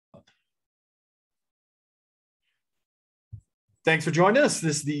Thanks for joining us.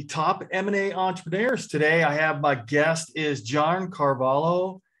 This is the Top M&A Entrepreneurs. Today, I have my guest is John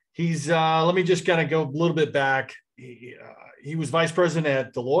Carvalho. He's, let me just kind of go a little bit back. He was vice president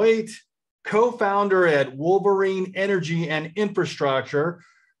at Deloitte, co-founder at Wolverine Energy and Infrastructure,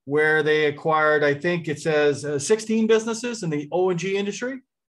 where they acquired, I think it says 16 businesses in the O&G industry.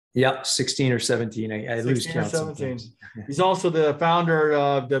 Yeah, 16 or 17. I lose count sometimes. He's also the founder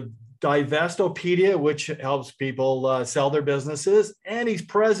of the Divestopedia, which helps people sell their businesses. And he's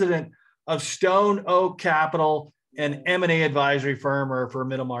president of Stone Oak Capital, an M&A advisory firm or for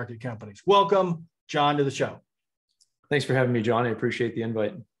middle market companies. Welcome, John, to the show. Thanks for having me, John. I appreciate the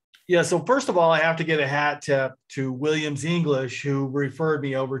invite. Yeah, so first of all, I have to give a hat tip to Williams English, who referred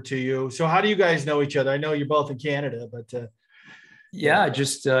me over to you. So how do you guys know each other? I know you're both in Canada, but... Yeah,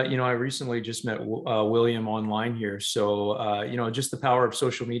 just, I recently just met William online here. So, just the power of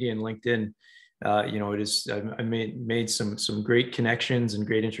social media and LinkedIn, I made some great connections and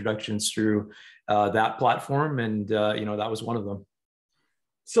great introductions through that platform. And, that was one of them.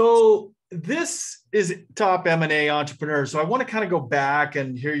 So this is Top M&A Entrepreneur. So I want to kind of go back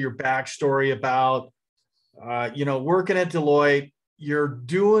and hear your backstory about, working at Deloitte. You're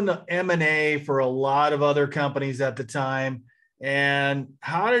doing M&A for a lot of other companies at the time. And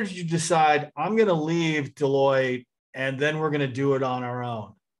how did you decide, I'm going to leave Deloitte and then we're going to do it on our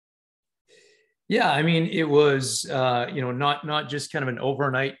own? Yeah, I mean, it was, not just kind of an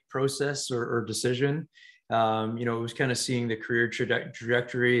overnight process or decision. It was kind of seeing the career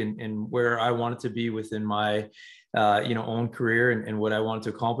trajectory and where I wanted to be within my, own career and what I wanted to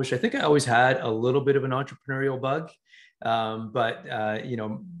accomplish. I think I always had a little bit of an entrepreneurial bug.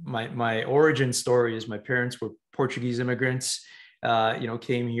 My origin story is my parents were Portuguese immigrants,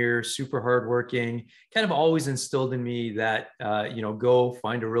 came here, super hardworking, kind of always instilled in me that, go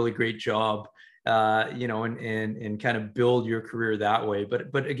find a really great job, and kind of build your career that way.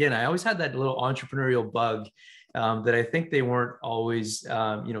 But again, I always had that little entrepreneurial bug that I think they weren't always,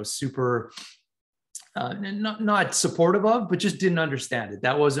 super not supportive of, but just didn't understand it.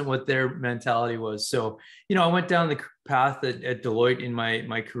 That wasn't what their mentality was. So, I went down the path at Deloitte in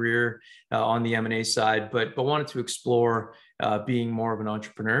my career on the M&A side, but wanted to explore being more of an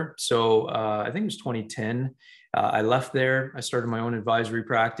entrepreneur. So I think it was 2010. I left there. I started my own advisory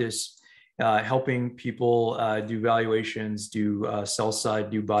practice, helping people do valuations, do sell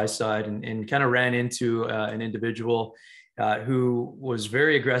side, do buy side, and kind of ran into an individual who was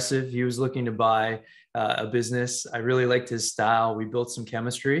very aggressive. He was looking to buy a business. I really liked his style. We built some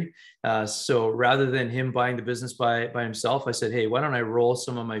chemistry. So rather than him buying the business by himself, I said, hey, why don't I roll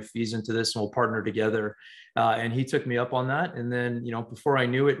some of my fees into this and we'll partner together. And he took me up on that. And then, before I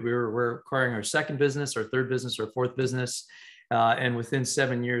knew it, we're acquiring our second business, our third business, our fourth business. And within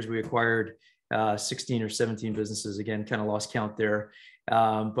 7 years, we acquired 16 or 17 businesses. Again, kind of lost count there.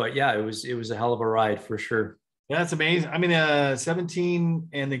 But yeah, it was a hell of a ride for sure. Yeah, that's amazing. I mean, 17,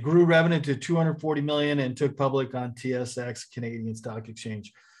 and they grew revenue to 240 million and took public on TSX, Canadian Stock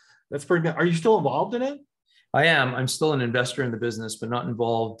Exchange. That's pretty good. Are you still involved in it? I am. I'm still an investor in the business, but not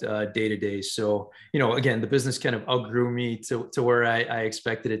involved day to day. So, again, the business kind of outgrew me to where I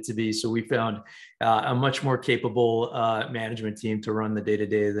expected it to be. So we found a much more capable management team to run the day to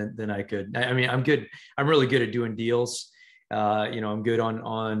day than I could. I mean, I'm good. I'm really good at doing deals. I'm good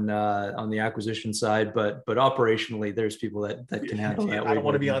on the acquisition side, but operationally, there's people that can handle that. I don't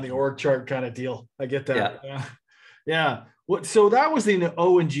want to be on the org chart kind of deal. I get that. Yeah. So that was the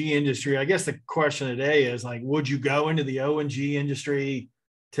O&G industry. I guess the question today is like, would you go into the O&G industry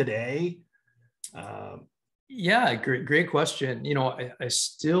today? Yeah, great question. I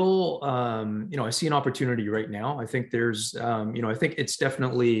still, I see an opportunity right now. I think there's, I think it's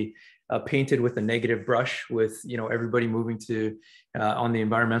definitely painted with a negative brush with, everybody moving to on the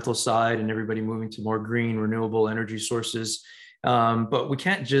environmental side and everybody moving to more green, renewable energy sources. But we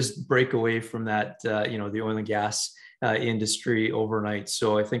can't just break away from that, the oil and gas industry overnight.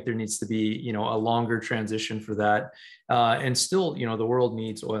 So I think there needs to be, a longer transition for that. And still, the world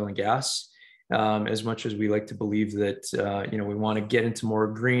needs oil and gas. As much as we like to believe that, we want to get into more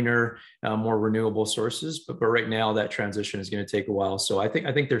greener, more renewable sources, but right now that transition is going to take a while. So I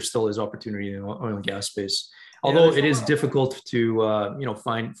think there still is opportunity in the oil and gas space, although it is difficult to,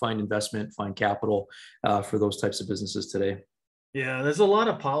 find investment, find capital for those types of businesses today. Yeah, there's a lot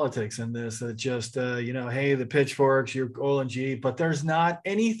of politics in this that just, hey, the pitchforks, your O&G, but there's not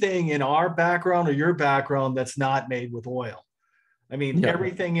anything in our background or your background that's not made with oil. I mean,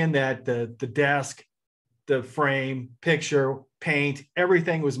 everything in that, the desk, the frame, picture, paint,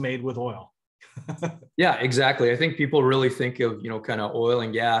 everything was made with oil. Yeah, exactly. I think people really think of, kind of oil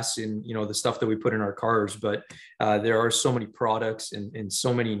and gas and, the stuff that we put in our cars, but there are so many products and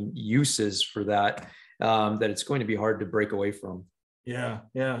so many uses for that, that it's going to be hard to break away from. Yeah.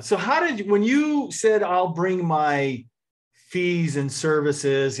 Yeah. So when you said I'll bring my fees and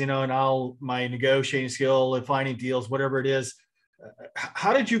services, and my negotiating skill and finding deals, whatever it is,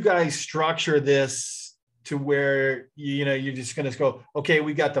 how did you guys structure this to where, you're just going to go, okay,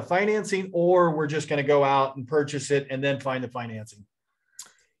 we got the financing, or we're just going to go out and purchase it and then find the financing?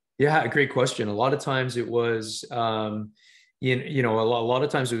 Yeah, great question. A lot of times it was, a lot of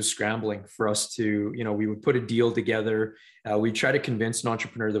times it was scrambling for us to, we would put a deal together. We'd try to convince an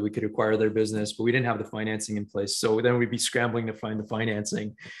entrepreneur that we could acquire their business, but we didn't have the financing in place. So then we'd be scrambling to find the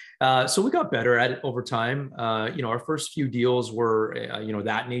financing. So we got better at it over time. Our first few deals were,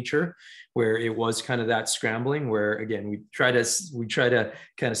 that nature, where it was kind of that scrambling, where again, we try to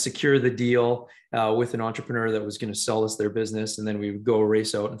kind of secure the deal with an entrepreneur that was going to sell us their business. And then we would go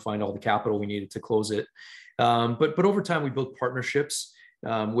race out and find all the capital we needed to close it. But over time, we built partnerships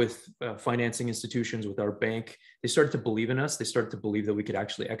with financing institutions, with our bank. They started to believe in us. They started to believe that we could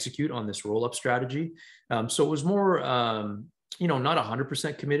actually execute on this roll-up strategy. So it was more, not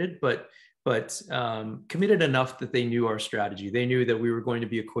 100% committed, but committed enough that they knew our strategy. They knew that we were going to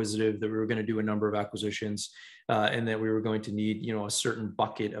be acquisitive, that we were going to do a number of acquisitions, and that we were going to need, a certain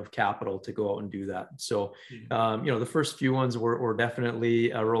bucket of capital to go out and do that. So, the first few ones were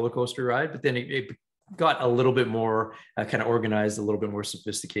definitely a roller coaster ride, but then it got a little bit more kind of organized, a little bit more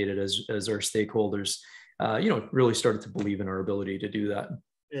sophisticated as our stakeholders, really started to believe in our ability to do that.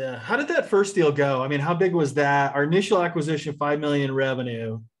 Yeah. How did that first deal go? I mean, how big was that? Our initial acquisition, 5 million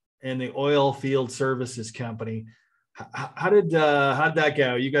revenue in the oil field services company. How did that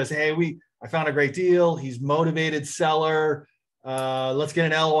go? You guys, hey, I found a great deal. He's motivated seller. Let's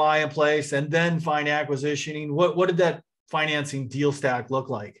get an LOI in place and then find acquisitioning. What did that financing deal stack look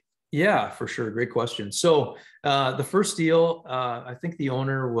like? Yeah, for sure. Great question. So the first deal, I think the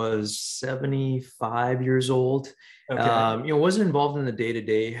owner was 75 years old. Okay. Wasn't involved in the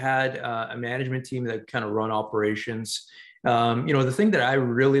day-to-day, had a management team that kind of run operations. The thing that I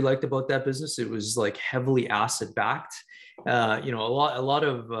really liked about that business, it was like heavily asset backed. A lot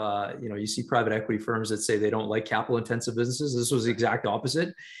of, you see private equity firms that say they don't like capital intensive businesses. This was the exact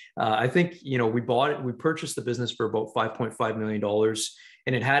opposite. I think, we purchased the business for about $5.5 million.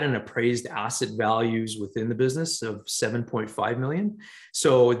 And it had an appraised asset values within the business of 7.5 million.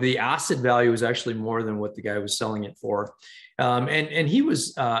 So the asset value was actually more than what the guy was selling it for. And he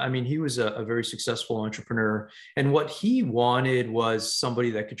was, he was a very successful entrepreneur. And what he wanted was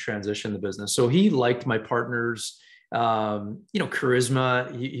somebody that could transition the business. So he liked my partner's,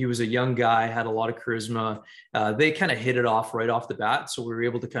 charisma. He was a young guy, had a lot of charisma. They kind of hit it off right off the bat. So we were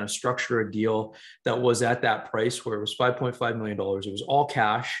able to kind of structure a deal that was at that price where it was $5.5 million. It was all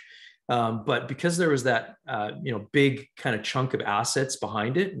cash. But because there was that, big kind of chunk of assets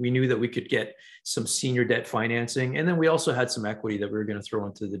behind it, we knew that we could get some senior debt financing. And then we also had some equity that we were going to throw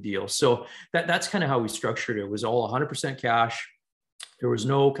into the deal. So that's kind of how we structured it. It was all 100% cash. There was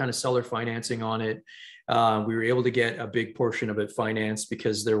no kind of seller financing on it. We were able to get a big portion of it financed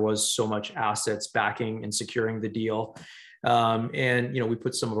because there was so much assets backing and securing the deal. And, we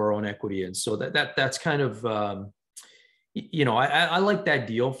put some of our own equity in. So that's kind of, I like that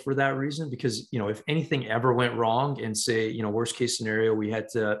deal for that reason, because, if anything ever went wrong and say, worst case scenario, we had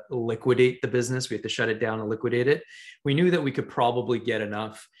to liquidate the business, we had to shut it down and liquidate it. We knew that we could probably get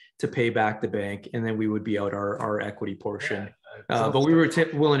enough to pay back the bank, and then we would be out our equity portion. But we were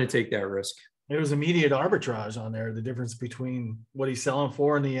willing to take that risk. It was immediate arbitrage on there, the difference between what he's selling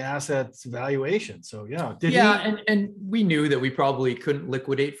for and the asset's valuation. So yeah. And we knew that we probably couldn't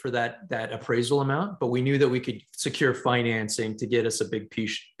liquidate for that appraisal amount, but we knew that we could secure financing to get us a big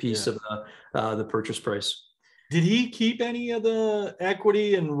piece of the purchase price. Did he keep any of the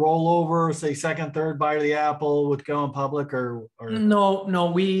equity and roll over, say second, third bite of the apple with going public or?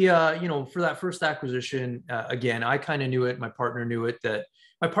 No, we, for that first acquisition, again, I kind of knew it. My partner knew it, that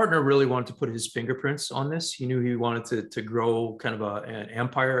my partner really wanted to put his fingerprints on this. He knew he wanted to grow kind of an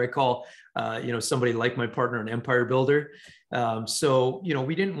empire. I call, somebody like my partner an empire builder. So,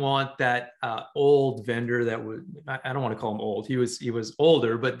 we didn't want that old vendor that was, I don't want to call him old. He was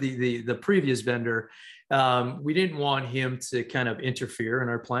older, but the previous vendor, we didn't want him to kind of interfere in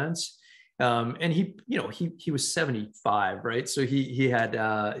our plans. And he was 75, right? So he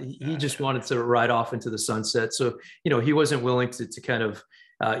just wanted to ride off into the sunset. So, he wasn't willing to kind of,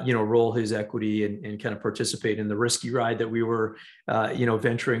 roll his equity and kind of participate in the risky ride that we were,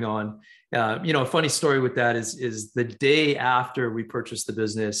 venturing on. A funny story with that is the day after we purchased the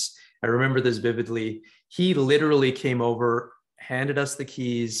business, I remember this vividly. He literally came over, handed us the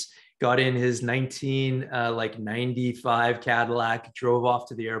keys, got in his 95 Cadillac, drove off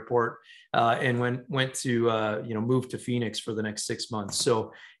to the airport, and went to move to Phoenix for the next 6 months.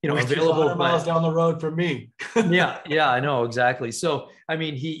 So which available is 100 miles down the road from me. yeah, I know exactly. So I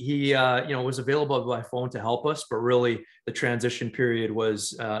mean, he was available by phone to help us, but really the transition period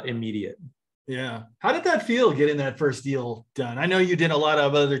was immediate. Yeah. How did that feel getting that first deal done? I know you did a lot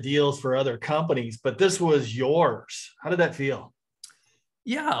of other deals for other companies, but this was yours. How did that feel?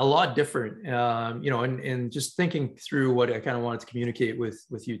 Yeah, a lot different. And just thinking through what I kind of wanted to communicate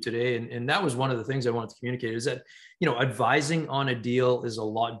with you today, and that was one of the things I wanted to communicate is that advising on a deal is a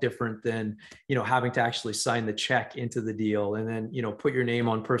lot different than having to actually sign the check into the deal and then put your name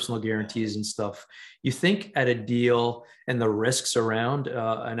on personal guarantees and stuff. You think at a deal and the risks around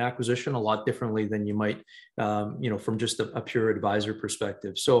an acquisition a lot differently than you might from just a pure advisor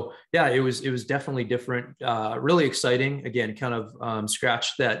perspective. So yeah, it was definitely different. Really exciting. Again, kind of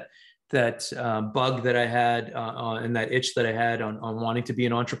scratched that bug that I had and that itch that I had on wanting to be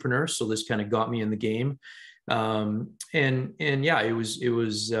an entrepreneur. So this kind of got me in the game. And yeah, it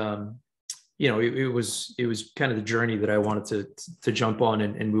was kind of the journey that I wanted to jump on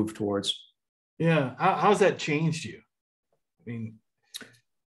and move towards. Yeah. How's that changed you? I mean,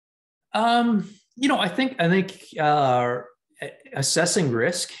 I think assessing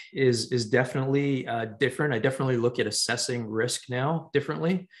risk is definitely different. I definitely look at assessing risk now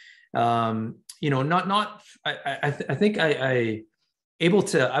differently. I think I've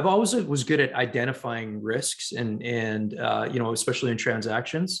always was good at identifying risks and especially in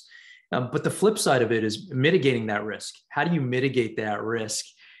transactions. But the flip side of it is mitigating that risk. How do you mitigate that risk?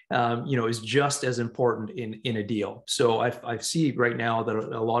 Is just as important in a deal. So I see right now that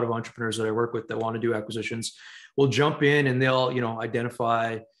a lot of entrepreneurs that I work with that want to do acquisitions will jump in and they'll,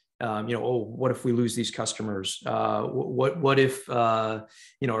 identify, what if we lose these customers? What if,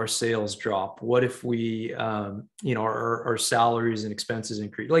 our sales drop? What if we, our salaries and expenses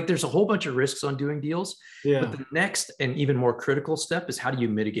increase? Like there's a whole bunch of risks on doing deals. Yeah. But the next and even more critical step is how do you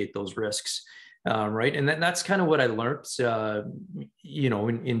mitigate those risks? Right. And that's kind of what I learned,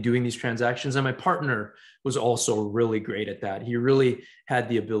 in doing these transactions. And my partner was also really great at that. He really had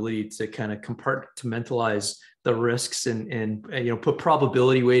the ability to kind of compartmentalize the risks and put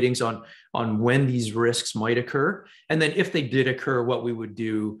probability weightings on when these risks might occur. And then if they did occur, what we would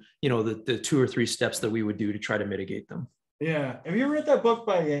do, the 2 or 3 steps that we would do to try to mitigate them. Yeah. Have you read that book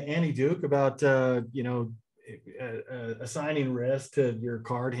by Annie Duke about, assigning risk to your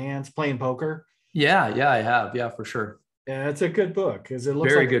card hands, playing poker? Yeah, I have. Yeah, for sure. Yeah, it's a good book because it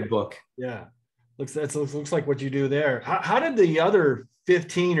looks very like good book. Yeah, looks like what you do there. How did the other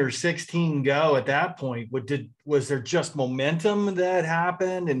 15 or 16 go at that point? Was there just momentum that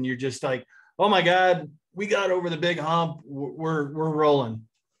happened, and you're just like, oh my God, we got over the big hump, we're rolling?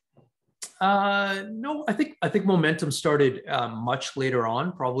 No, I think momentum started much later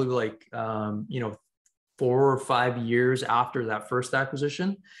on, probably like 4 or 5 years after that first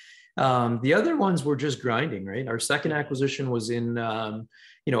acquisition. The other ones were just grinding, right? Our second acquisition was in, a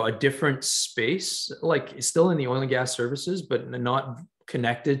different space, like still in the oil and gas services, but not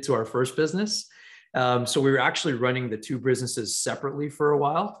connected to our first business. So we were actually running the 2 businesses separately for a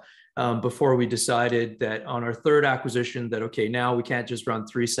while before we decided that on our third acquisition that, okay, now we can't just run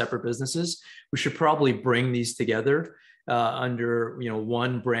 3 separate businesses. We should probably bring these together under,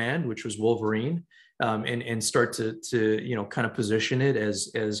 one brand, which was Wolverine. And start to kind of position it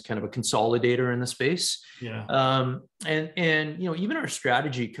as kind of a consolidator in the space. Yeah. And even our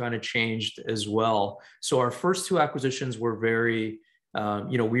strategy kind of changed as well. So our first 2 acquisitions were very,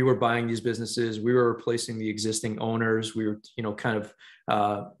 we were buying these businesses, we were replacing the existing owners. We were,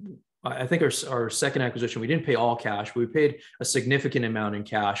 I think our second acquisition, we didn't pay all cash, but we paid a significant amount in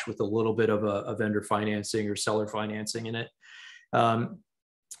cash with a little bit of a vendor financing or seller financing in it.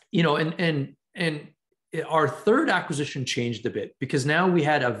 And our third acquisition changed a bit because now we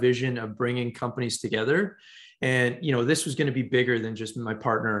had a vision of bringing companies together. And, this was going to be bigger than just my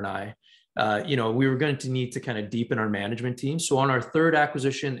partner and I. We were going to need to kind of deepen our management team. So on our third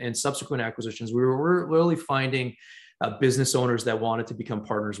acquisition and subsequent acquisitions, we were really finding business owners that wanted to become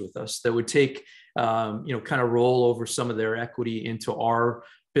partners with us, that would take, kind of roll over some of their equity into our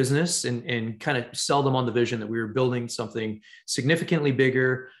business and kind of sell them on the vision that we were building something significantly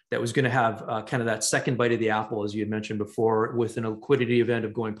bigger that was going to have kind of that second bite of the apple, as you had mentioned before, with an liquidity event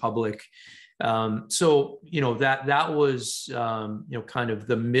of going public. So, that was, kind of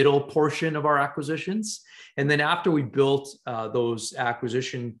the middle portion of our acquisitions. And then after we built those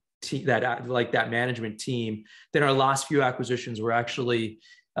acquisition that management team, then our last few acquisitions were actually,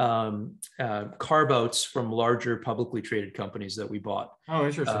 carve-outs from larger publicly traded companies that we bought. Oh,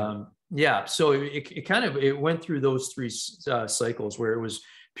 interesting. Yeah, so it kind of, it went through those three cycles where it was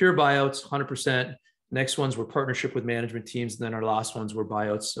pure buyouts, 100%. Next ones were partnership with management teams, and then our last ones were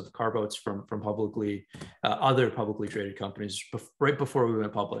buyouts of carve-outs from publicly other publicly traded companies right before we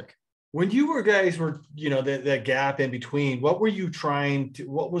went public. When you guys were, that gap in between, what were you trying to,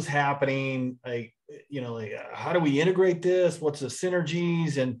 what was happening? Like, how do we integrate this? What's the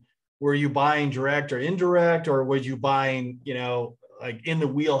synergies? And were you buying direct or indirect, or was you buying, like in the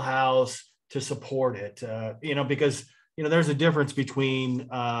wheelhouse to support it? Because, there's a difference between,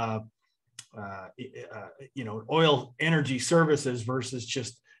 oil energy services versus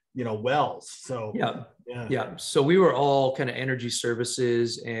just, wells. So yeah. So we were all kind of energy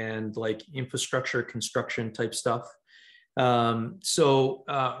services and like infrastructure construction type stuff. We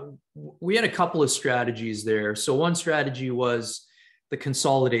had a couple of strategies there. So one strategy was the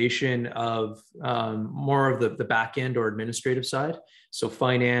consolidation of more of the back end or administrative side. So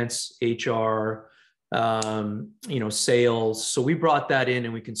finance, HR, sales. So we brought that in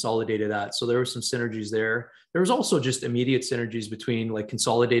and we consolidated that. So there were some synergies there. There was also just immediate synergies between like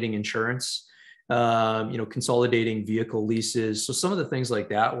consolidating insurance, consolidating vehicle leases. So some of the things like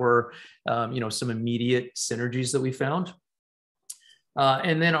that were, some immediate synergies that we found.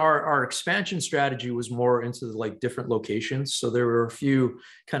 And then our expansion strategy was more into the, like different locations. So there were a few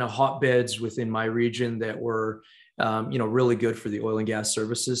kind of hotbeds within my region that were, really good for the oil and gas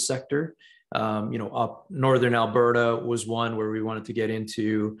services sector. Up northern Alberta was one where we wanted to get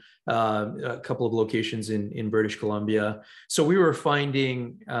into, a couple of locations in British Columbia. So we were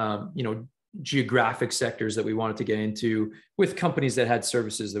finding, geographic sectors that we wanted to get into with companies that had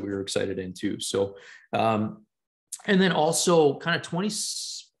services that we were excited into. So, and then also kind of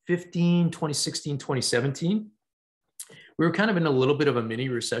 2015, 2016, 2017, we were kind of in a little bit of a mini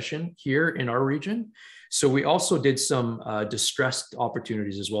recession here in our region. So we also did some distressed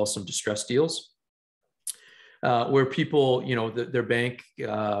opportunities as well, some distressed deals where people, their bank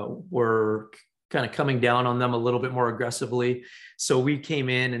were kind of coming down on them a little bit more aggressively. So we came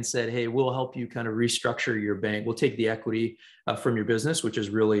in and said, hey, we'll help you kind of restructure your bank. We'll take the equity from your business, which is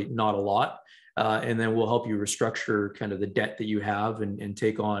really not a lot. And then we'll help you restructure kind of the debt that you have and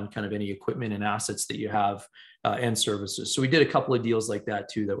take on kind of any equipment and assets that you have and services. So we did a couple of deals like that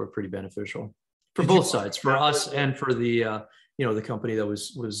too that were pretty beneficial for both sides, for us and for the the company that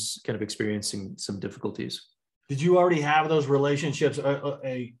was kind of experiencing some difficulties. Did you already have those relationships?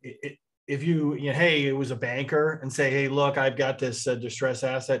 If hey, it was a banker and say, hey, look, I've got this distressed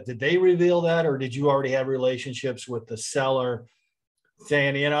asset. Did they reveal that, or did you already have relationships with the seller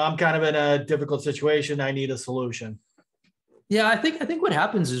saying, I'm kind of in a difficult situation, I need a solution? Yeah, I think what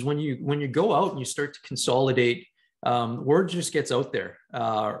happens is when you go out and you start to consolidate, word just gets out there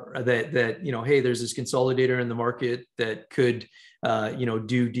that hey, there's this consolidator in the market that could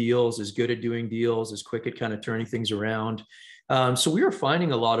do deals, is good at doing deals, is quick at kind of turning things around. So we were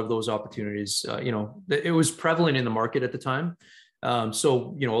finding a lot of those opportunities. It was prevalent in the market at the time.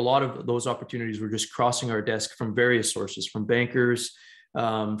 So a lot of those opportunities were just crossing our desk from various sources, from bankers,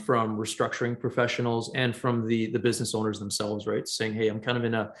 from restructuring professionals, and from the business owners themselves, right? Saying, hey, I'm kind of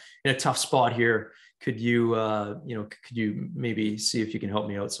in a tough spot here. Could you maybe see if you can help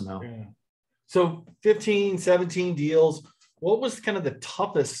me out somehow? Yeah. So 15, 17 deals. What was kind of the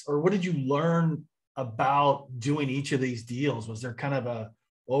toughest, or what did you learn about doing each of these deals? Was there kind of a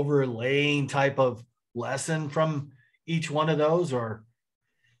overlaying type of lesson from each one of those, or?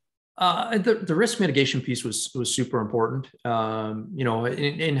 The risk mitigation piece was super important.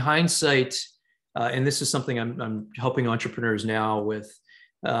 In hindsight, and this is something I'm helping entrepreneurs now with.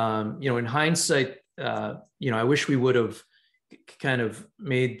 In hindsight, I wish we would have kind of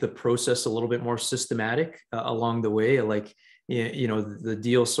made the process a little bit more systematic along the way. Like, the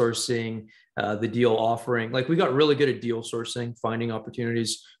deal sourcing, the deal offering. Like, we got really good at deal sourcing, finding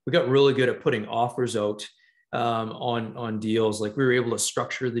opportunities. We got really good at putting offers out on deals. Like, we were able to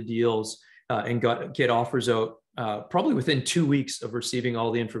structure the deals and get offers out probably within 2 weeks of receiving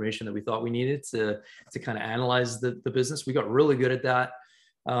all the information that we thought we needed to kind of analyze the business. We got really good at that.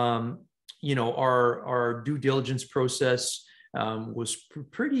 Our due diligence process was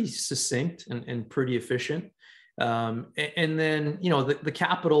pretty succinct and pretty efficient. And then, the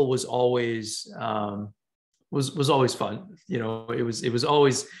capital was always was always fun. It was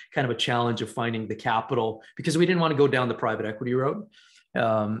always kind of a challenge of finding the capital, because we didn't want to go down the private equity road.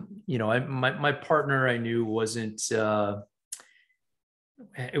 My partner, I knew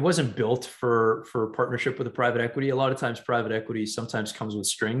it wasn't built for partnership with a private equity. A lot of times private equity sometimes comes with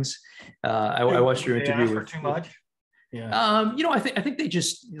strings. I watched your interview with too much. Yeah. I think they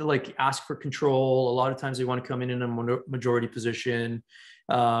just like ask for control. A lot of times they want to come in a majority position.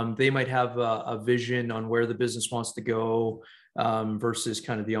 They might have a vision on where the business wants to go versus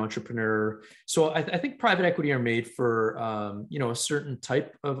kind of the entrepreneur. So I think private equity are made for a certain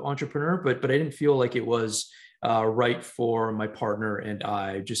type of entrepreneur, but I didn't feel like it was right for my partner and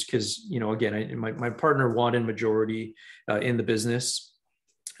I, just because, again, my partner wanted majority in the business.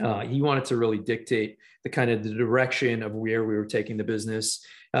 He wanted to really dictate the kind of the direction of where we were taking the business.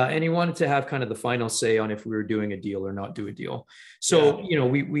 And he wanted to have kind of the final say on if we were doing a deal or not do a deal. So,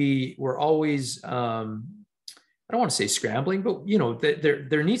 we were always, I don't want to say scrambling, but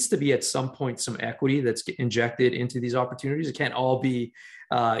there needs to be at some point some equity that's injected into these opportunities. It can't all be,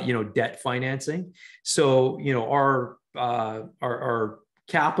 debt financing. So, our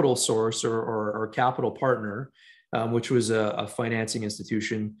capital source or our capital partner, which was a financing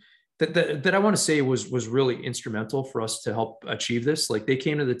institution that I want to say was really instrumental for us to help achieve this. Like, they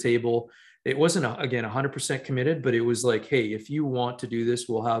came to the table. It wasn't, again, 100% committed, but it was like, hey, if you want to do this,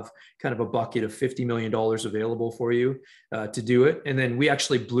 we'll have kind of a bucket of $50 million available for you to do it. And then we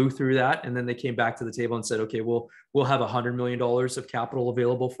actually blew through that. And then they came back to the table and said, okay, we'll have $100 million of capital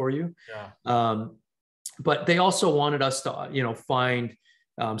available for you. Yeah. But they also wanted us to, find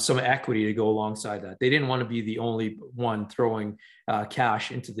some equity to go alongside that. They didn't want to be the only one throwing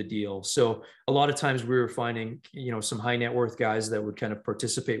cash into the deal. So a lot of times we were finding, some high net worth guys that would kind of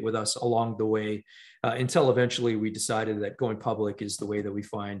participate with us along the way until eventually we decided that going public is the way that we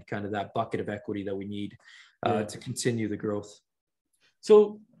find kind of that bucket of equity that we need to continue the growth.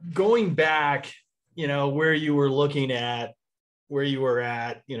 So going back, where you were looking at, where you were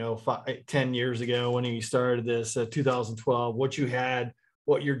at, 10 years ago when you started this, 2012, what you had,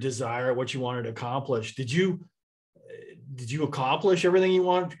 what your desire, what you wanted to accomplish. Did you accomplish everything you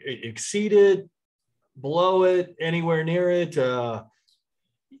wanted? Exceed it, below it, anywhere near it?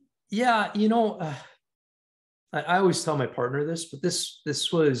 Yeah, I always tell my partner this, but this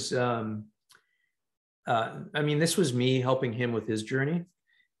was, this was me helping him with his journey.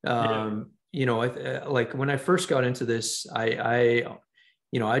 Like when I first got into this, I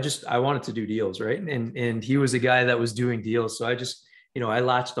wanted to do deals, right? And he was a guy that was doing deals, so I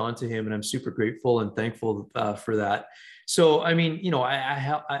latched onto him, and I'm super grateful and thankful for that. So, I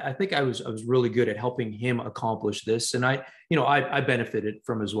think I was really good at helping him accomplish this, and I benefited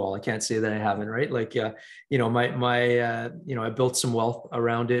from as well. I can't say that I haven't, right? Like, I built some wealth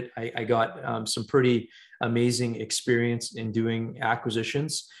around it. I got some pretty amazing experience in doing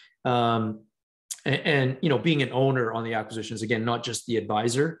acquisitions, and being an owner on the acquisitions, again, not just the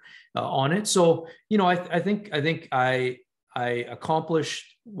advisor on it. So, I think I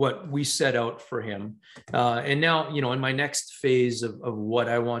accomplished what we set out for him. And now, in my next phase of what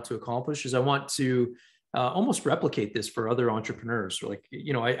I want to accomplish is I want to almost replicate this for other entrepreneurs. Like,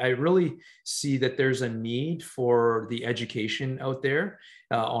 I really see that there's a need for the education out there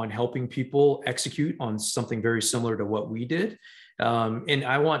on helping people execute on something very similar to what we did. And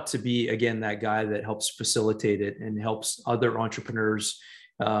I want to be, again, that guy that helps facilitate it and helps other entrepreneurs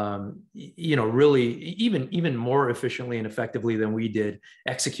really even more efficiently and effectively than we did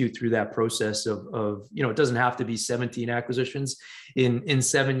execute through that process of it doesn't have to be 17 acquisitions in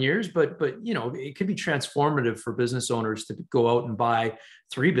 7 years, but it could be transformative for business owners to go out and buy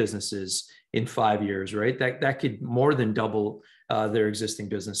 3 businesses in 5 years, right? That could more than double their existing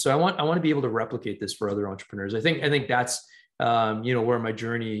business. So I want to be able to replicate this for other entrepreneurs. I think that's where my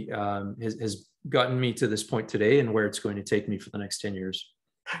journey has gotten me to this point today and where it's going to take me for the next 10 years.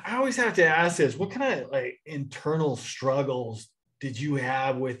 I always have to ask this: what kind of internal struggles did you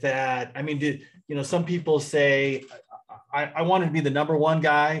have with that? I mean, some people say, I wanted to be the number one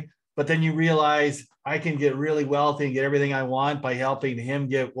guy, but then you realize I can get really wealthy and get everything I want by helping him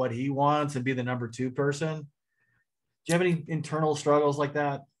get what he wants and be the number 2 person. Do you have any internal struggles like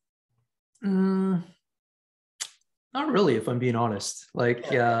that? Not really, if I'm being honest.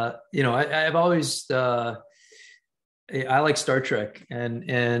 Like, I've always, I like Star Trek,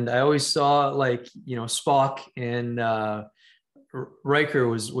 and I always saw Spock and Riker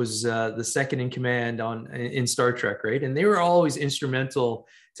was the second in command in Star Trek, right? And they were always instrumental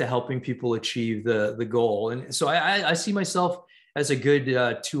to helping people achieve the goal. And so I see myself as a good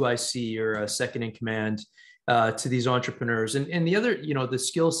 2IC or a second in command to these entrepreneurs. And the other, the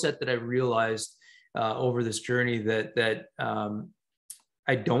skill set that I realized over this journey that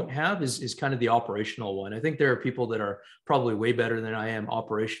I don't have is kind of the operational one. I think there are people that are probably way better than I am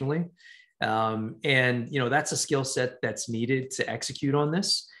operationally. And that's a skill set that's needed to execute on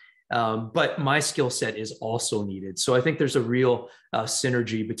this. But my skill set is also needed. So I think there's a real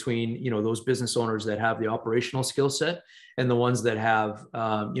synergy between, you know, those business owners that have the operational skill set and the ones that have,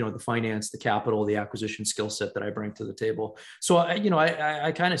 you know, the finance, the capital, the acquisition skill set that I bring to the table. So,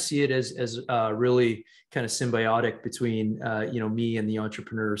 I kind of see it as really kind of symbiotic between, you know, me and the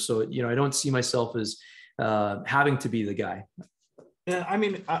entrepreneur. So, you know, I don't see myself as having to be the guy. Yeah, I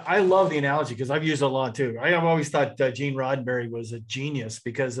mean, I love the analogy because I've used it a lot too. I have always thought Gene Roddenberry was a genius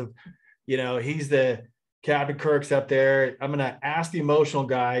because of, you know, he's the Captain Kirk's up there. I'm going to ask the emotional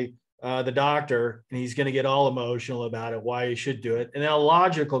guy, the doctor, and he's going to get all emotional about it, why he should do it. And then a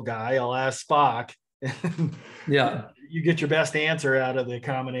logical guy, I'll ask Spock. Yeah. You get your best answer out of the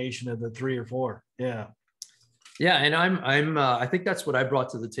combination of the 3 or 4. Yeah. Yeah, and I think that's what I brought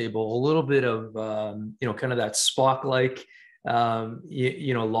to the table. A little bit of, you know, kind of that Spock-like,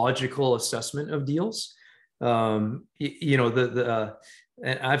 you know, logical assessment of deals. You know,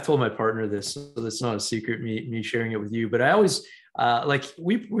 and I've told my partner this, so that's not a secret, me sharing it with you, but I always, like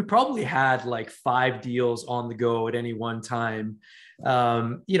we probably had like 5 deals on the go at any one time,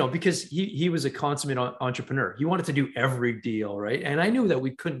 you know, because he was a consummate entrepreneur. He wanted to do every deal, right? And I knew that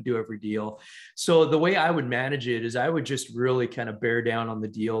we couldn't do every deal. So the way I would manage it is I would just really kind of bear down on the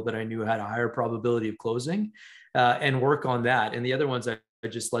deal that I knew had a higher probability of closing, and work on that. And the other ones, I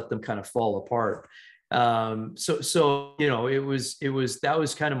just let them kind of fall apart. So you know, that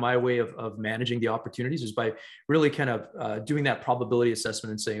was kind of my way of managing the opportunities, is by really kind of doing that probability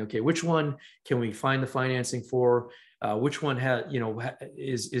assessment and saying, okay, which one can we find the financing for? Which one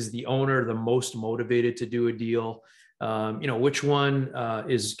is the owner the most motivated to do a deal? You know, which one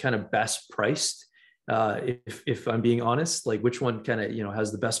is kind of best priced? If I'm being honest, like which one kind of, you know,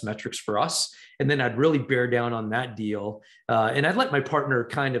 has the best metrics for us? And then I'd really bear down on that deal. And I'd let my partner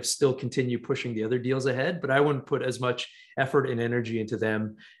kind of still continue pushing the other deals ahead, but I wouldn't put as much effort and energy into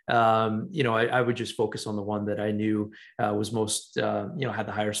them. You know, I would just focus on the one that I knew was most, you know, had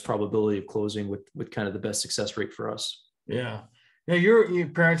the highest probability of closing with kind of the best success rate for us. Yeah. Now, your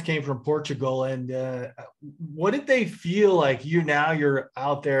parents came from Portugal, and what did they feel like you're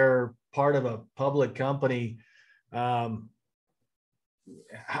out there, part of a public company?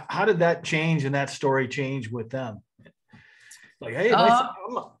 How did that change and that story change with them? Like, hey,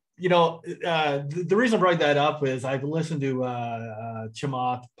 you know, the reason I brought that up is I've listened to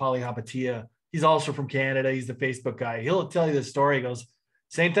Chamath Palihapitiya. He's also from Canada. He's the Facebook guy. He'll tell you this story. He goes,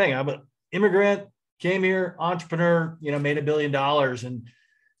 same thing. I'm an immigrant, came here, entrepreneur, you know, made $1 billion,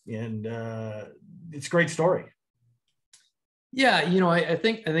 and it's a great story. Yeah, you know, I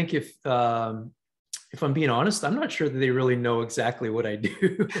think if I'm being honest, I'm not sure that they really know exactly what I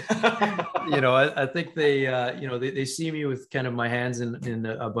do. You know, I think they, you know, they see me with kind of my hands in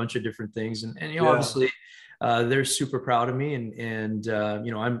a bunch of different things, and you know, yeah. Obviously, they're super proud of me, and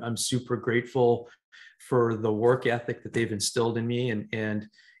you know, I'm super grateful for the work ethic that they've instilled in me, and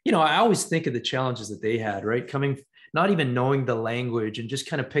you know, I always think of the challenges that they had, right? Not even knowing the language and just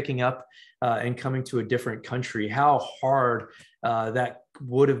kind of picking up and coming to a different country, how hard that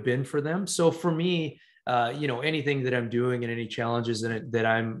would have been for them. So for me, you know, anything that I'm doing and any challenges that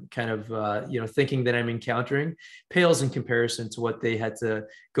I'm kind of, you know, thinking that I'm encountering pales in comparison to what they had to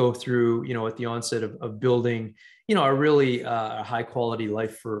go through, you know, at the onset of building, you know, a really high quality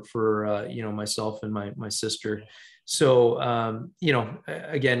life for you know, myself and my sister. So, you know,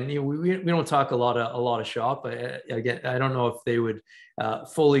 again, you know, we don't talk a lot of shop. Again, I don't know if they would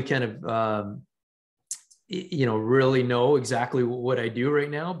fully kind of, you know, really know exactly what I do right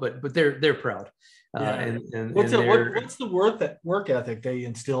now, but they're proud. Yeah. What's the work ethic they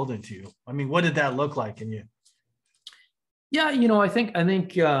instilled into you? I mean, what did that look like in you? Yeah, you know, I think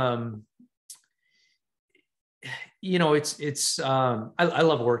you know, I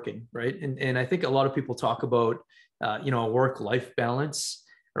love working, right? And I think a lot of people talk about you know, a work-life balance,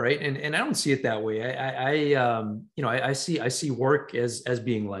 right? And I don't see it that way. You know, I see work as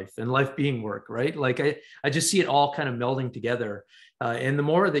being life, and life being work, right? Like I just see it all kind of melding together. And the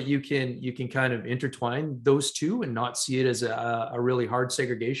more that you can kind of intertwine those two and not see it as a really hard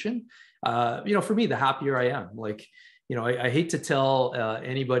segregation, you know, for me, the happier I am. Like, you know, I hate to tell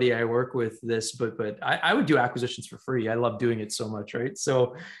anybody I work with this, but I would do acquisitions for free. I love doing it so much, right?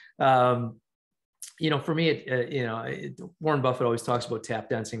 So, you know, for me, you know, Warren Buffett always talks about tap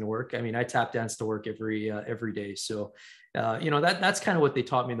dancing to work. I mean, I tap dance to work every day. So, you know, that's kind of what they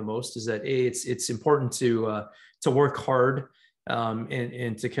taught me the most, is that it's important to work hard,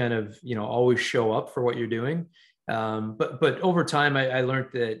 and to kind of, you know, always show up for what you're doing. But over time, I learned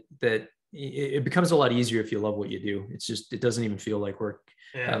that it becomes a lot easier if you love what you do. It doesn't even feel like work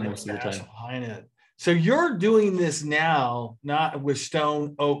most of the time. Behind it. So you're doing this now, not with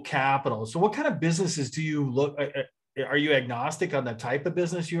Stone Oak Capital. So what kind of businesses do you look? Are you agnostic on the type of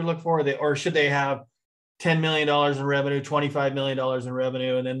business you look for, or should they have $10 million in revenue, $25 million in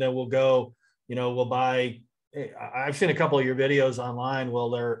revenue, and then we'll go, we'll buy. I've seen a couple of your videos online. Will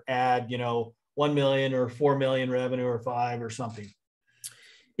they're add, 1 million or 4 million revenue or 5 or something?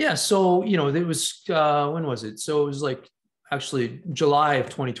 Yeah. So, there was, when was it? So it was like actually July of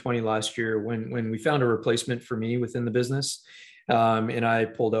 2020 last year when we found a replacement for me within the business. And I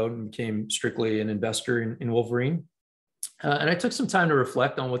pulled out and became strictly an investor in Wolverine. And I took some time to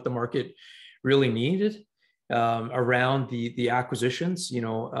reflect on what the market really needed around the acquisitions.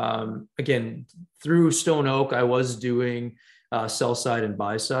 Again, through Stone Oak, I was doing sell side and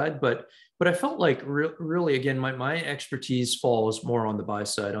buy side, but I felt like really, again, my expertise falls more on the buy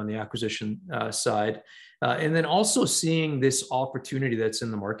side, on the acquisition side. And then also seeing this opportunity that's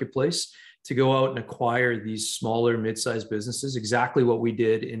in the marketplace to go out and acquire these smaller, mid-sized businesses, exactly what we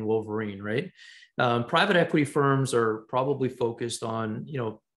did in Wolverine, right? Private equity firms are probably focused on,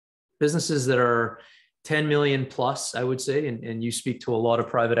 businesses that are 10 million plus, I would say, and you speak to a lot of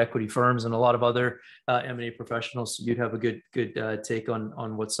private equity firms and a lot of other M&A professionals. So you'd have a good take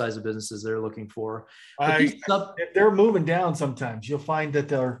on what size of businesses they're looking for. They're moving down sometimes. You'll find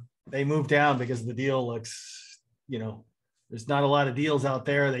that they move down because the deal looks, there's not a lot of deals out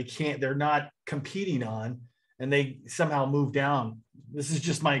there. They're not competing on, and they somehow move down. This is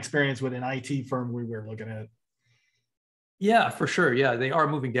just my experience with an IT firm we were looking at. Yeah, for sure. Yeah, they are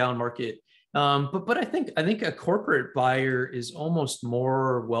moving down market. But I think a corporate buyer is almost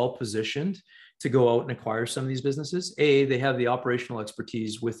more well positioned to go out and acquire some of these businesses. They have the operational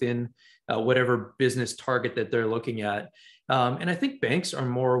expertise within whatever business target that they're looking at. And I think banks are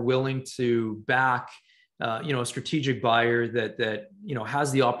more willing to back, a strategic buyer that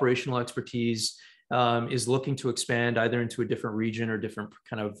has the operational expertise, is looking to expand either into a different region or different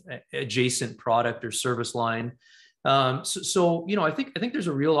kind of adjacent product or service line. I think there's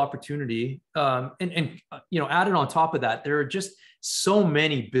a real opportunity, and added on top of that, there are just so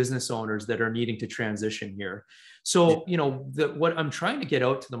many business owners that are needing to transition here. So, what I'm trying to get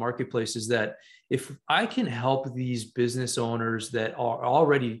out to the marketplace is that if I can help these business owners that are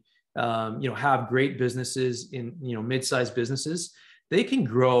already, have great businesses in, mid-sized businesses, they can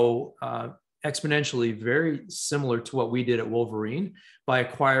grow exponentially, very similar to what we did at Wolverine by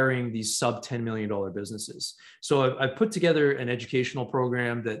acquiring these sub $10 million businesses. So I've put together an educational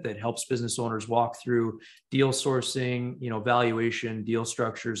program that helps business owners walk through deal sourcing, valuation, deal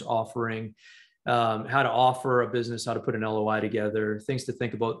structures, offering, how to offer a business, how to put an LOI together, things to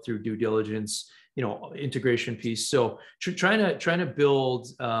think about through due diligence, integration piece. So trying to build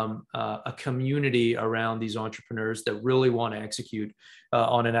a community around these entrepreneurs that really want to execute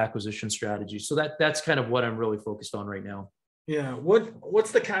on an acquisition strategy. So that's kind of what I'm really focused on right now. Yeah.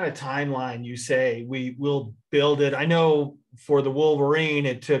 What's the kind of timeline you say we will build it? I know for the Wolverine,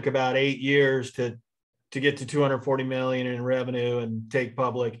 it took about 8 years to get to 240 million in revenue and take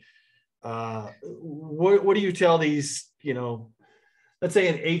public. What do you tell these, let's say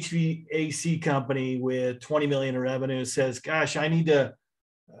an HVAC company with 20 million in revenue says, gosh, I need to,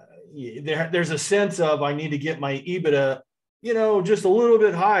 there's a sense of, I need to get my EBITDA, just a little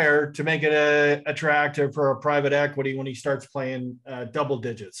bit higher to make it attractive for a private equity when he starts playing double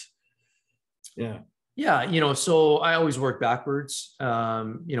digits. Yeah. Yeah. So I always work backwards.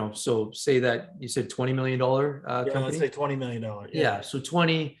 So say that you said $20 million company. Let's say $20 million. Yeah. So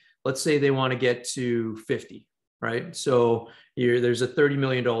 20, let's say they want to get to 50. Right. So there's a $30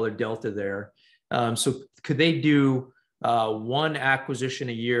 million delta there. So could they do one acquisition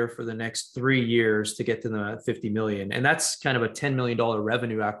a year for the next 3 years to get to the 50 million? And that's kind of a $10 million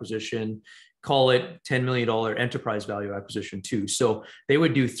revenue acquisition, call it $10 million enterprise value acquisition too. So they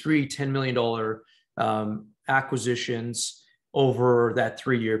would do 3 $10 million acquisitions over that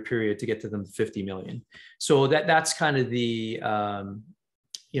 3-year period to get to them 50 million. So that's kind of the,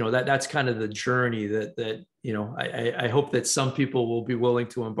 that's kind of the journey that I hope that some people will be willing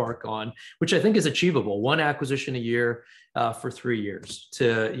to embark on, which I think is achievable. One acquisition a year for 3 years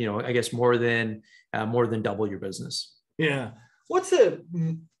to, I guess more than double your business. Yeah. What's the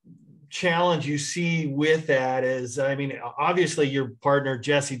challenge you see with that is, obviously your partner,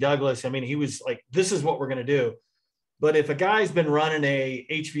 Jesse Douglas, he was like, this is what we're going to do. But if a guy's been running a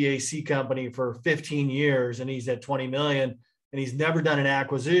HVAC company for 15 years and he's at 20 million and he's never done an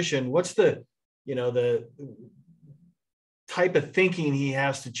acquisition, what's the type of thinking he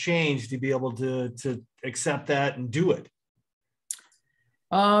has to change to be able to accept that and do it?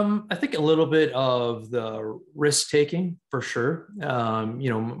 I think a little bit of the risk taking for sure.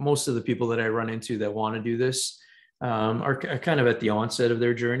 Most of the people that I run into that want to do this are kind of at the onset of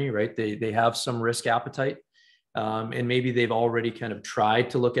their journey, right? They have some risk appetite, and maybe they've already kind of tried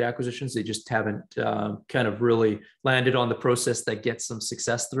to look at acquisitions. They just haven't kind of really landed on the process that gets some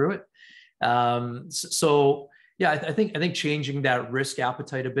success through it. Yeah, I think changing that risk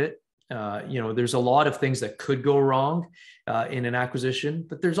appetite a bit. There's a lot of things that could go wrong in an acquisition,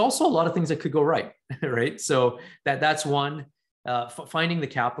 but there's also a lot of things that could go right, right? So that's one. Finding the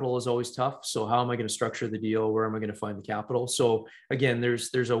capital is always tough. So how am I going to structure the deal? Where am I going to find the capital? So again,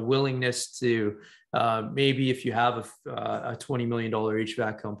 there's a willingness to maybe if you have a $20 million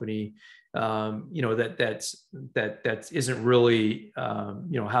HVAC company, that isn't really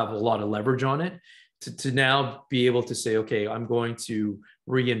have a lot of leverage on it. To now be able to say, okay, I'm going to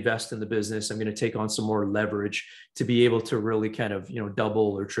reinvest in the business. I'm going to take on some more leverage to be able to really kind of,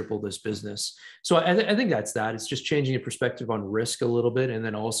 double or triple this business. So I think that's that. It's just changing your perspective on risk a little bit, and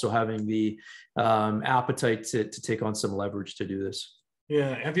then also having the appetite to take on some leverage to do this.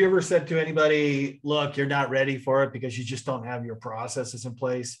 Yeah. Have you ever said to anybody, look, you're not ready for it because you just don't have your processes in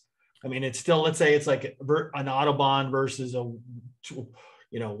place? I mean, it's still, let's say it's like an Autobahn versus a,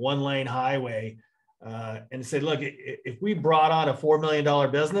 one lane highway. And say, look, if we brought on a $4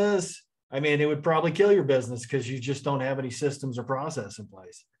 million business, I mean, it would probably kill your business because you just don't have any systems or process in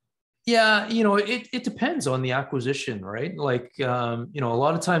place. Yeah, it depends on the acquisition, right? Like, a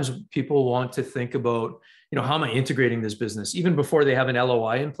lot of times people want to think about, how am I integrating this business even before they have an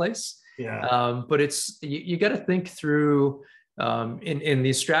LOI in place? Yeah. But it's you got to think through, and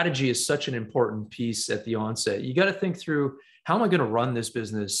the strategy is such an important piece at the onset. You got to think through, how am I going to run this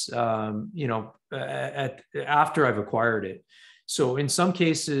business, after I've acquired it? So in some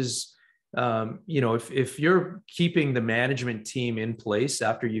cases, if you're keeping the management team in place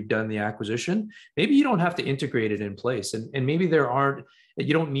after you've done the acquisition, maybe you don't have to integrate it in place. And maybe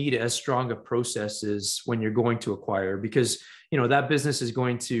you don't need as strong of processes when you're going to acquire, because, that business is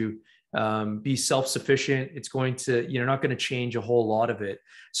going to be self-sufficient. It's going to, you're not going to change a whole lot of it.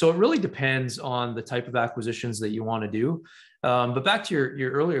 So it really depends on the type of acquisitions that you want to do. But back to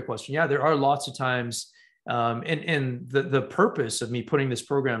your earlier question, yeah, there are lots of times, and the purpose of me putting this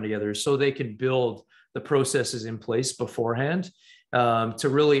program together is so they can build the processes in place beforehand, to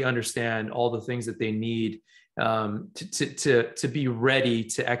really understand all the things that they need to be ready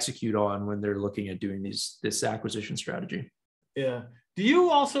to execute on when they're looking at doing this acquisition strategy. Yeah. Do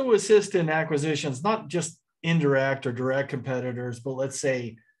you also assist in acquisitions, not just indirect or direct competitors, but let's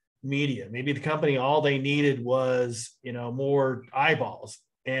say media? Maybe the company, all they needed was, more eyeballs,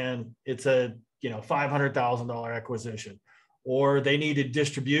 and it's a, $500,000 acquisition, or they needed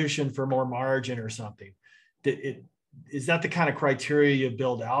distribution for more margin or something. Is that the kind of criteria you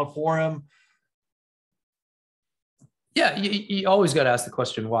build out for them? Yeah, you always got to ask the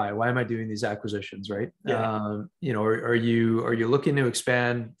question, why? Why am I doing these acquisitions, right? Yeah. Are you looking to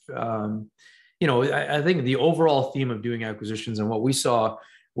expand? I think the overall theme of doing acquisitions and what we saw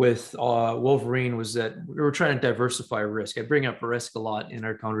with Wolverine was that we were trying to diversify risk. I bring up risk a lot in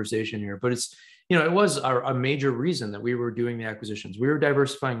our conversation here, but it's, it was a major reason that we were doing the acquisitions. We were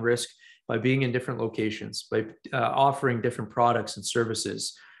diversifying risk by being in different locations, by offering different products and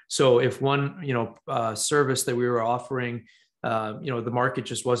services. So if one, service that we were offering, the market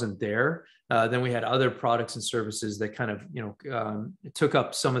just wasn't there, then we had other products and services that kind of, took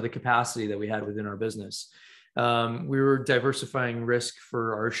up some of the capacity that we had within our business. We were diversifying risk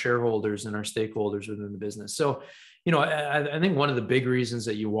for our shareholders and our stakeholders within the business. So, I think one of the big reasons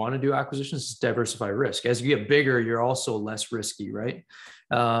that you want to do acquisitions is diversify risk. As you get bigger, you're also less risky, right?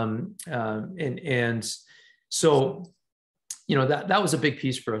 So, that was a big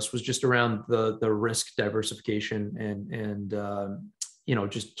piece for us, was just around the risk diversification and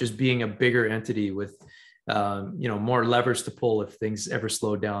just being a bigger entity with, more levers to pull if things ever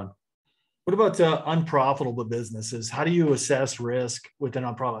slow down. What about unprofitable businesses? How do you assess risk with an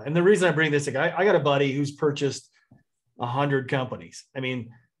unprofitable? And the reason I bring this, I got a buddy who's purchased 100 companies. I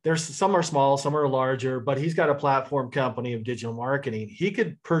mean, there's some are small, some are larger, but he's got a platform company of digital marketing. He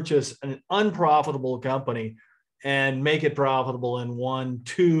could purchase an unprofitable company and make it profitable in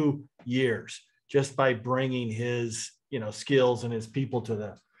 1-2 years just by bringing his, skills and his people to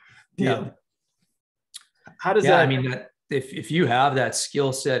the deal. Yeah. How does that? I mean, if you have that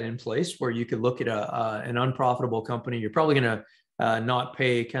skill set in place where you could look at an unprofitable company, you're probably going to not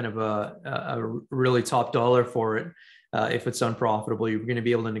pay kind of a really top dollar for it. If it's unprofitable, you're going to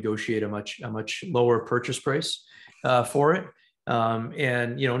be able to negotiate a much lower purchase price for it.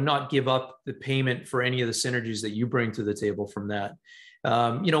 And not give up the payment for any of the synergies that you bring to the table from that.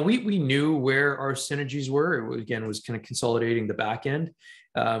 We knew where our synergies were. Again, was kind of consolidating the back end.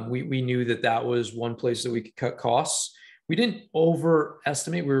 We knew that was one place that we could cut costs. We didn't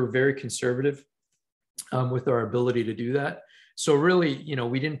overestimate. We were very conservative with our ability to do that. So really,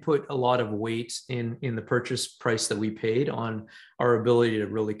 we didn't put a lot of weight in the purchase price that we paid on our ability to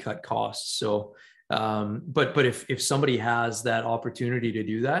really cut costs. So, but if somebody has that opportunity to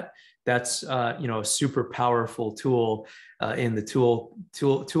do that, that's a super powerful tool in the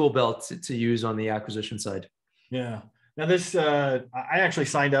tool belt to use on the acquisition side. Yeah. Now this, I actually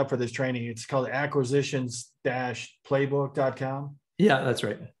signed up for this training. It's called acquisitions-playbook.com. Yeah, that's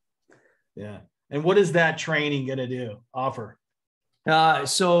right. Yeah. And what is that training going to offer?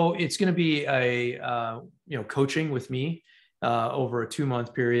 So it's going to be a, coaching with me over a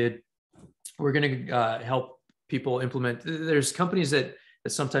 2-month period. We're going to help people implement. There's companies that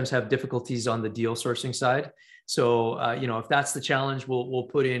sometimes have difficulties on the deal sourcing side. So, if that's the challenge, we'll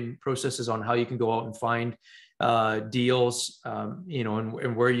put in processes on how you can go out and find deals,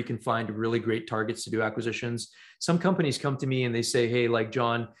 and where you can find really great targets to do acquisitions. Some companies come to me and they say, hey, like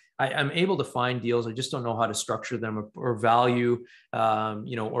John, I'm able to find deals. I just don't know how to structure them or value,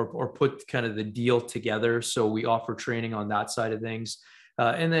 or put kind of the deal together. So we offer training on that side of things.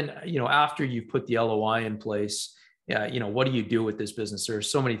 And then, after you've put the LOI in place, what do you do with this business? There are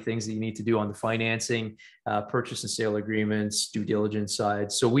so many things that you need to do on the financing, purchase and sale agreements, due diligence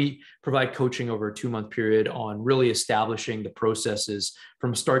side. So we provide coaching over a 2-month period on really establishing the processes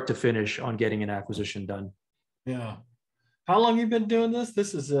from start to finish on getting an acquisition done. Yeah. How long have you been doing this?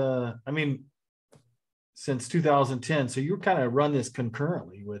 This is, since 2010. So you kind of run this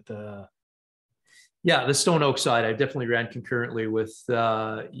concurrently with, Yeah, the Stone Oak side, I definitely ran concurrently with,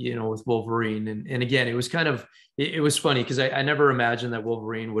 with Wolverine. And again, it was it was funny because I never imagined that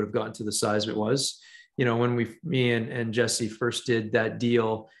Wolverine would have gotten to the size it was. When me and Jesse first did that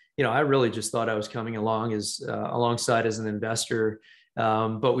deal, I really just thought I was coming along alongside as an investor.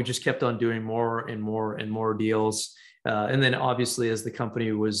 But we just kept on doing more and more and more deals. And then obviously as the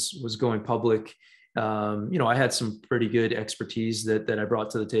company was going public, I had some pretty good expertise that I brought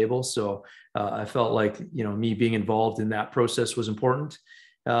to the table. So I felt like, me being involved in that process was important.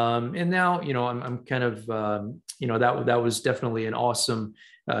 And now, I'm kind of, that was definitely an awesome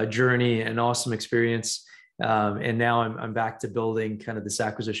journey, an awesome experience. And now I'm back to building kind of this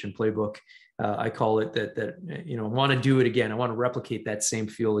acquisition playbook. I call it that, I want to do it again. I want to replicate that same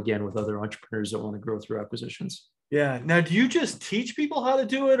feel again with other entrepreneurs that want to grow through acquisitions. Yeah. Now, do you just teach people how to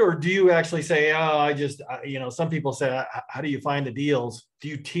do it, or do you actually say, some people say, how do you find the deals? Do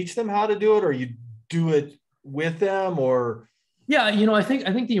you teach them how to do it, or you do it with them, or? Yeah. I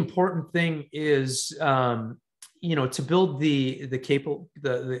think the important thing is, to build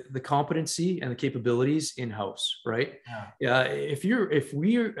the competency and the capabilities in-house, right? Yeah. If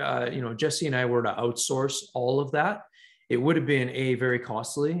we're, Jesse and I were to outsource all of that, it would have been very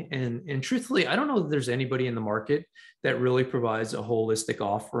costly. And truthfully, I don't know that there's anybody in the market that really provides a holistic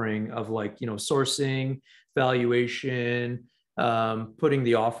offering of sourcing, valuation, putting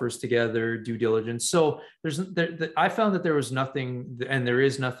the offers together, due diligence. So I found that there was nothing, and there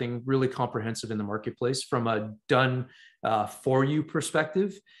is nothing really comprehensive in the marketplace from a done for you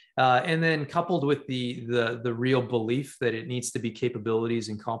perspective. And then coupled with the real belief that it needs to be capabilities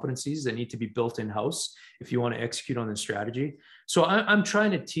and competencies that need to be built in-house if you want to execute on the strategy. So I'm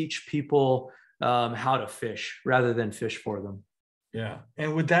trying to teach people how to fish rather than fish for them. Yeah.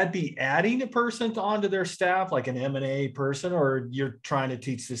 And would that be adding a person onto their staff, like an M&A person, or you're trying to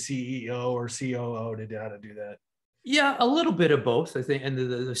teach the CEO or COO how to do that? Yeah, a little bit of both, I think. And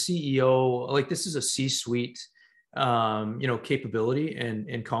the CEO, this is a C-suite capability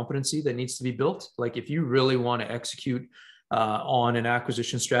and competency that needs to be built. Like if you really want to execute on an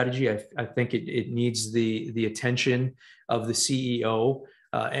acquisition strategy, I think it needs the attention of the CEO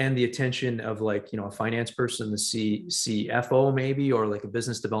and the attention of a finance person, the CFO maybe, or like a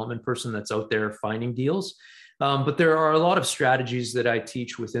business development person that's out there finding deals. But there are a lot of strategies that I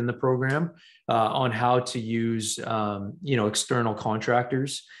teach within the program on how to use external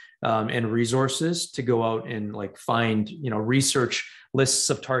contractors and resources to go out and find, research lists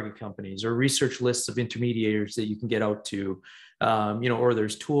of target companies or research lists of intermediaries that you can get out to, or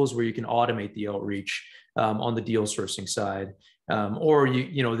there's tools where you can automate the outreach on the deal sourcing side. Or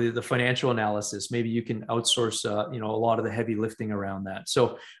the financial analysis, maybe you can outsource, a lot of the heavy lifting around that.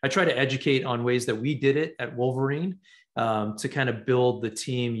 So I try to educate on ways that we did it at Wolverine to kind of build the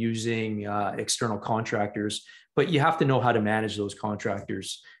team using external contractors, but you have to know how to manage those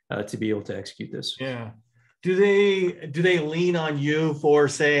contractors to be able to execute this. Yeah. Do they lean on you for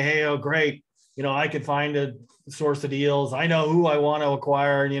say, hey, oh, great, I could find source the deals. I know who I want to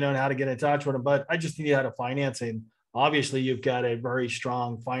acquire, and how to get in touch with them, but I just need how to financing. Obviously, you've got a very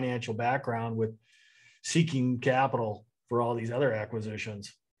strong financial background with seeking capital for all these other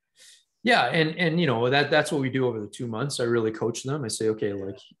acquisitions. Yeah. And that's what we do over the 2 months. I really coach them. I say, okay,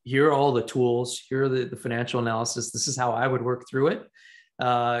 like, here are all the tools, here are the financial analysis. This is how I would work through it.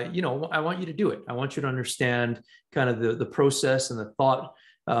 I want you to do it. I want you to understand kind of the process and the thought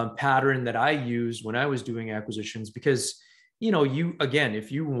pattern that I used when I was doing acquisitions, because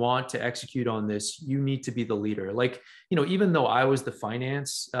if you want to execute on this, you need to be the leader. Like, even though I was the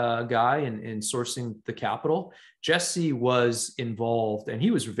finance guy and sourcing the capital, Jesse was involved, and he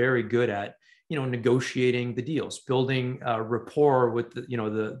was very good at, negotiating the deals, building rapport with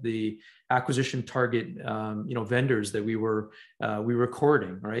the acquisition target, vendors that we were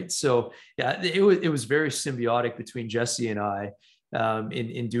courting, right? So yeah, it was very symbiotic between Jesse and I.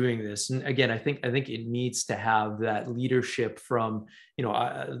 In doing this. And again, I think it needs to have that leadership from,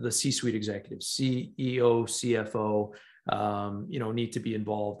 the C-suite executives, CEO, CFO, need to be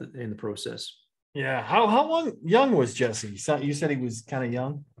involved in the process. Yeah. How young was Jesse? So you said he was kind of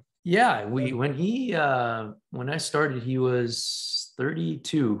young. Yeah. When I started, he was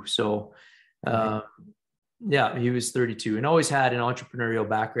 32. So, yeah, he was 32 and always had an entrepreneurial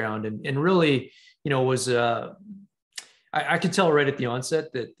background and really, was, I could tell right at the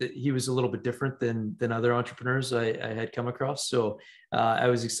onset that he was a little bit different than other entrepreneurs I had come across. So I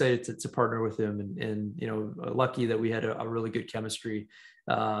was excited to partner with him, and lucky that we had a really good chemistry.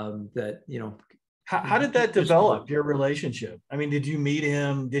 How did that develop, your relationship? I mean, did you meet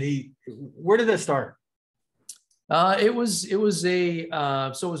him? Where did that start? It was a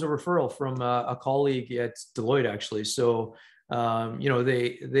referral from a colleague at Deloitte, actually. So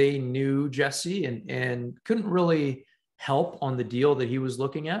they knew Jesse and couldn't really help on the deal that he was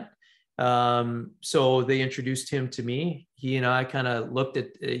looking at. So they introduced him to me. He and I kind of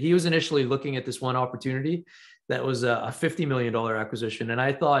he was initially looking at this one opportunity that was a $50 million acquisition. And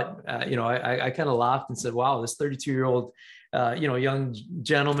I thought, I kind of laughed and said, wow, this 32-year-old, young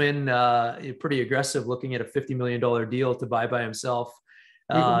gentleman, pretty aggressive, looking at a $50 million deal to buy by himself.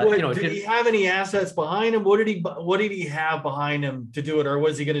 Did he have any assets behind him? What did he have behind him to do it? Or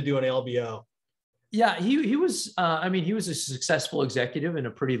was he going to do an LBO? Yeah, he was. He was a successful executive in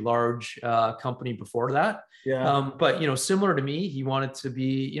a pretty large company before that. Yeah. But similar to me, he wanted to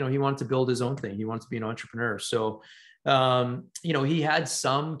be. He wanted to build his own thing. He wanted to be an entrepreneur. So, he had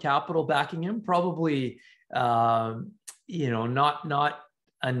some capital backing him. Probably, not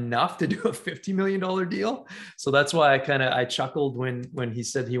enough to do a $50 million deal. So that's why I chuckled when he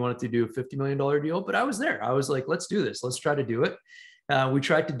said he wanted to do a $50 million deal. But I was there. I was like, let's do this. Let's try to do it. We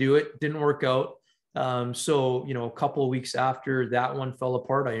tried to do it. Didn't work out. So, a couple of weeks after that one fell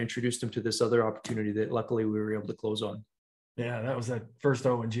apart, I introduced him to this other opportunity that luckily we were able to close on. Yeah, that was that first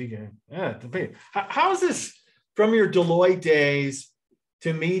O&G game. Yeah. How is this from your Deloitte days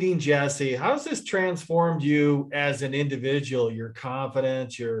to meeting Jesse? How's this transformed you as an individual, your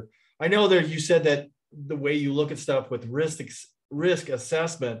confidence, I know that you said that the way you look at stuff with risk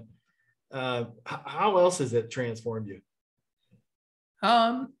assessment, how else has it transformed you?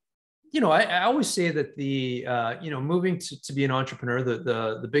 I always say that moving to be an entrepreneur,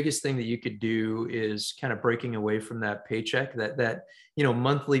 the biggest thing that you could do is kind of breaking away from that paycheck, that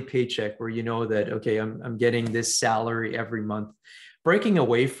monthly paycheck where that, okay, I'm getting this salary every month. Breaking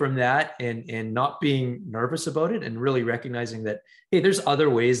away from that and not being nervous about it, and really recognizing that, hey, there's other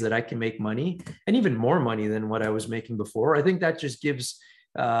ways that I can make money, and even more money than what I was making before. I think that just gave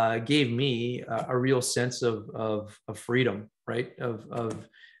me a real sense of freedom, right? Of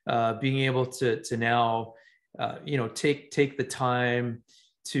being able to now, take the time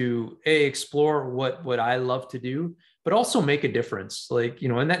to explore what I love to do, but also make a difference.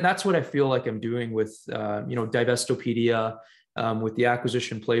 And that's what I feel like I'm doing with, Divestopedia, with the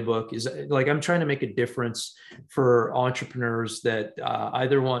acquisition playbook, is like, I'm trying to make a difference for entrepreneurs that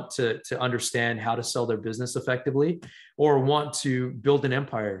either want to understand how to sell their business effectively, or want to build an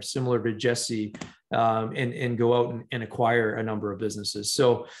empire similar to Jesse, and go out and acquire a number of businesses.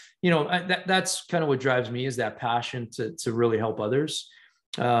 So, that's kind of what drives me, is that passion to really help others.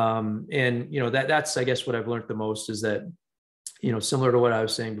 That's, I guess, what I've learned the most is that, similar to what I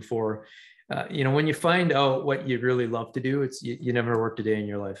was saying before, when you find out what you really love to do, you never worked a day in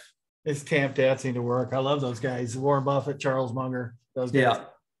your life. It's tap dancing to work. I love those guys. Warren Buffett, Charles Munger, those guys.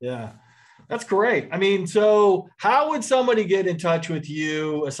 Yeah. That's great. So how would somebody get in touch with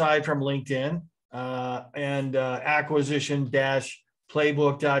you aside from LinkedIn and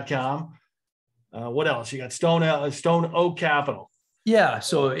acquisition-playbook.com? What else? You got Stone Oak Capital.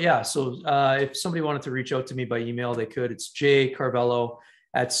 So if somebody wanted to reach out to me by email, they could. It's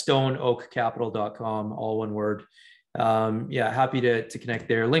jcarvalho@stoneoakcapital.com, all one word. Happy to connect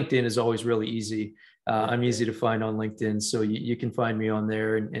there. LinkedIn is always really easy. I'm easy to find on LinkedIn, so you can find me on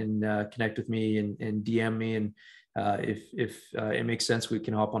there and connect with me and DM me. And if it makes sense, we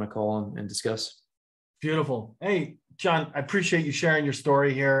can hop on a call and discuss. Beautiful. Hey, John, I appreciate you sharing your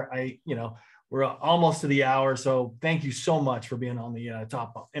story here. We're almost to the hour, so thank you so much for being on the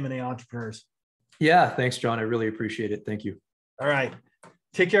Top M&A Entrepreneurs. Yeah, thanks, John. I really appreciate it. Thank you. All right.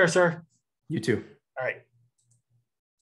 Take care, sir. You too. All right.